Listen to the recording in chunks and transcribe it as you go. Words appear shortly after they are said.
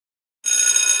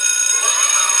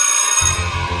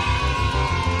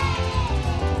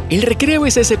El recreo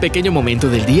es ese pequeño momento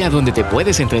del día donde te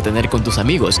puedes entretener con tus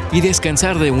amigos y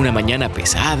descansar de una mañana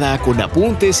pesada con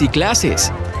apuntes y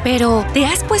clases. Pero, ¿te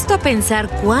has puesto a pensar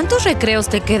cuántos recreos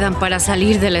te quedan para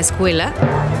salir de la escuela?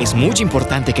 Es muy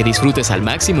importante que disfrutes al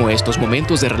máximo estos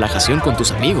momentos de relajación con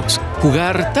tus amigos.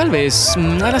 Jugar, tal vez,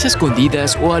 a las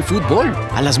escondidas o al fútbol,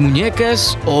 a las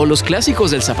muñecas o los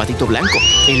clásicos del zapatito blanco,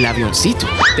 el avioncito,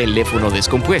 teléfono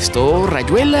descompuesto,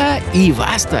 rayuela y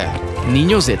basta.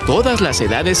 Niños de todas las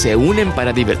edades se unen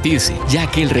para divertirse, ya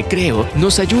que el recreo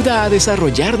nos ayuda a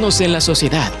desarrollarnos en la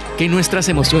sociedad, que nuestras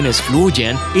emociones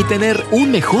fluyan y tener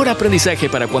un mejor aprendizaje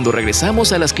para cuando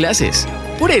regresamos a las clases.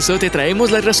 Por eso te traemos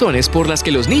las razones por las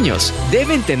que los niños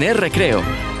deben tener recreo.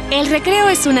 El recreo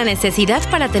es una necesidad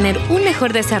para tener un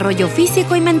mejor desarrollo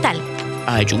físico y mental.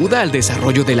 Ayuda al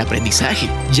desarrollo del aprendizaje,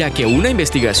 ya que una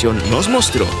investigación nos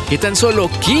mostró que tan solo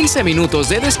 15 minutos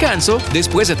de descanso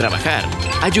después de trabajar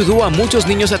ayudó a muchos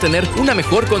niños a tener una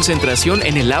mejor concentración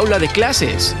en el aula de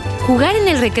clases. Jugar en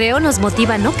el recreo nos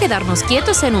motiva a no quedarnos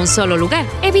quietos en un solo lugar,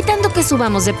 evitando que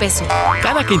subamos de peso.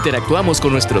 Cada que interactuamos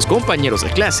con nuestros compañeros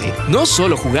de clase, no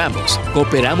solo jugamos,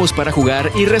 cooperamos para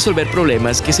jugar y resolver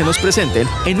problemas que se nos presenten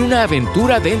en una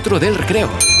aventura dentro del recreo.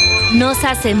 Nos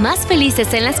hace más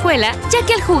felices en la escuela, ya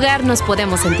que al jugar nos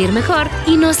podemos sentir mejor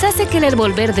y nos hace querer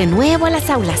volver de nuevo a las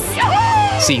aulas.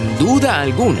 Sin duda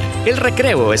alguna, el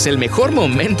recreo es el mejor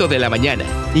momento de la mañana.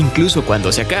 Incluso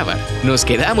cuando se acaba, nos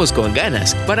quedamos con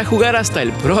ganas para jugar hasta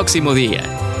el próximo día.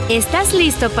 ¿Estás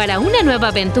listo para una nueva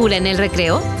aventura en el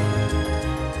recreo?